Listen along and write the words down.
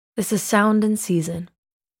This is Sound in Season.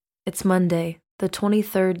 It's Monday, the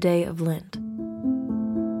 23rd day of Lent.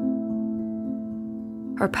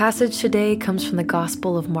 Our passage today comes from the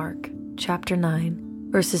Gospel of Mark, chapter 9,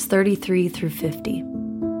 verses 33 through 50.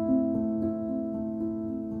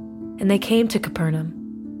 And they came to Capernaum,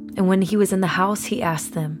 and when he was in the house, he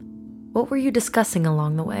asked them, "What were you discussing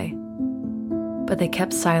along the way?" But they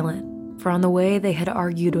kept silent, for on the way they had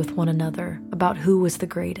argued with one another about who was the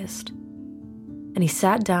greatest. And he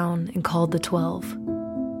sat down and called the 12.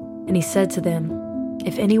 And he said to them,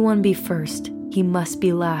 "If anyone be first, he must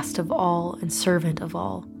be last of all and servant of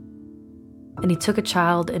all." And he took a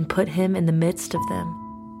child and put him in the midst of them.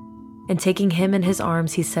 And taking him in his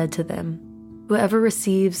arms, he said to them, "Whoever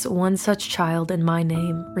receives one such child in my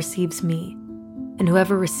name receives me. And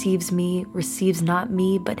whoever receives me receives not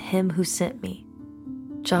me, but him who sent me."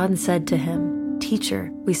 John said to him,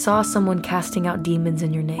 "Teacher, we saw someone casting out demons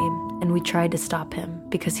in your name, and we tried to stop him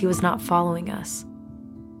because he was not following us."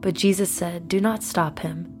 But Jesus said, "Do not stop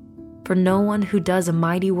him, for no one who does a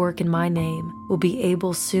mighty work in my name will be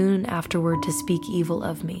able soon afterward to speak evil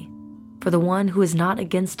of me. For the one who is not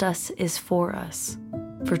against us is for us.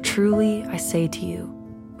 For truly I say to you,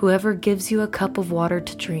 whoever gives you a cup of water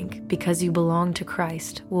to drink because you belong to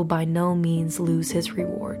Christ will by no means lose his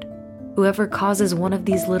reward. Whoever causes one of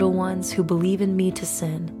these little ones who believe in me to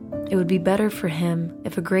sin, it would be better for him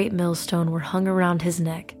if a great millstone were hung around his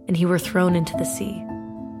neck and he were thrown into the sea.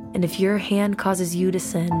 And if your hand causes you to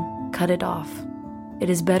sin, cut it off. It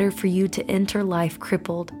is better for you to enter life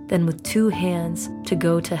crippled than with 2 hands to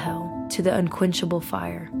go to hell, to the unquenchable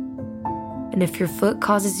fire. And if your foot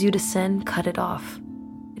causes you to sin, cut it off.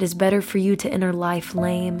 It is better for you to enter life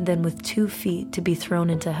lame than with 2 feet to be thrown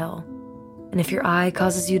into hell. And if your eye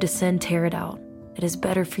causes you to sin, tear it out. It is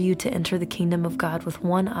better for you to enter the kingdom of God with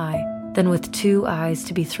 1 eye than with 2 eyes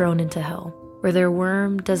to be thrown into hell, where their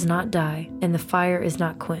worm does not die and the fire is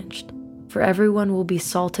not quenched. For everyone will be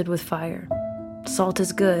salted with fire. Salt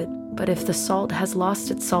is good, but if the salt has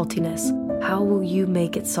lost its saltiness, how will you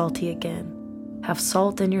make it salty again? Have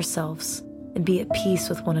salt in yourselves and be at peace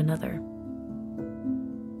with one another."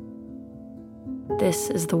 This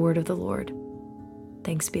is the word of the Lord.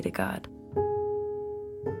 Thanks be to God.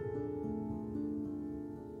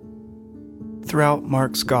 Throughout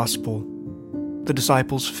Mark's Gospel, the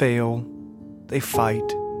disciples fail, they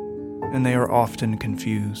fight, and they are often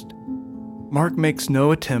confused. Mark makes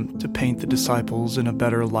no attempt to paint the disciples in a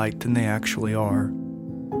better light than they actually are,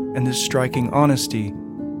 and this striking honesty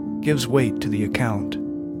gives weight to the account.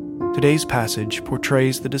 Today's passage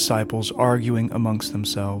portrays the disciples arguing amongst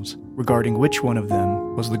themselves regarding which one of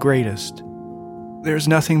them was the greatest. There is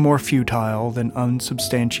nothing more futile than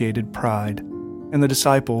unsubstantiated pride, and the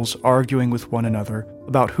disciples arguing with one another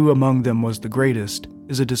about who among them was the greatest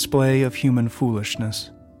is a display of human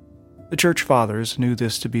foolishness. The Church Fathers knew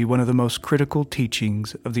this to be one of the most critical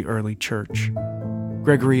teachings of the early Church.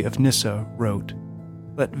 Gregory of Nyssa wrote,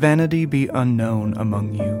 "Let vanity be unknown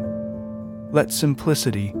among you. Let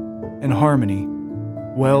simplicity and harmony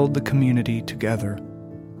weld the community together.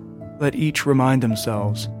 Let each remind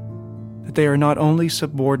themselves that they are not only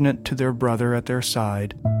subordinate to their brother at their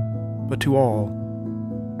side, but to all.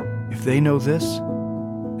 If they know this,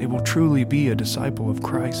 they will truly be a disciple of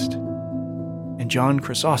Christ." And John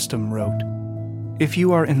Chrysostom wrote, "If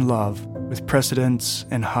you are in love with precedence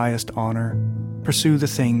and highest honor, pursue the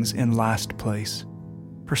things in last place.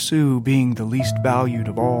 Pursue being the least valued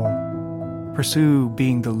of all. Pursue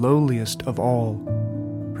being the lowliest of all.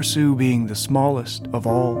 Pursue being the smallest of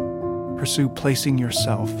all. Pursue placing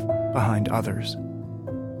yourself behind others."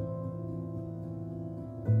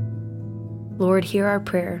 Lord, hear our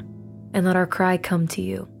prayer, and let our cry come to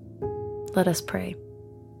you. Let us pray.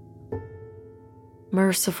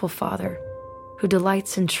 Merciful Father, who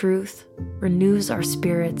delights in truth, renews our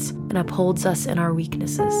spirits, and upholds us in our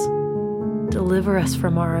weaknesses, deliver us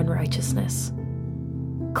from our unrighteousness.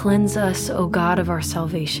 Cleanse us, O God of our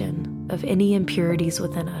salvation, of any impurities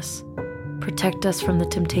within us. Protect us from the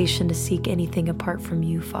temptation to seek anything apart from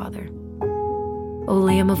you, Father. O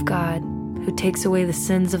Lamb of God, who takes away the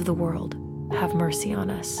sins of the world, have mercy on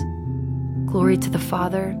us. Glory to the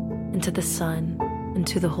Father, and to the Son, and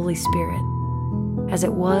to the Holy Spirit, as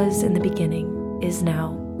it was in the beginning, is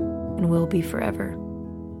now, and will be forever.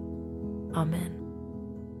 Amen.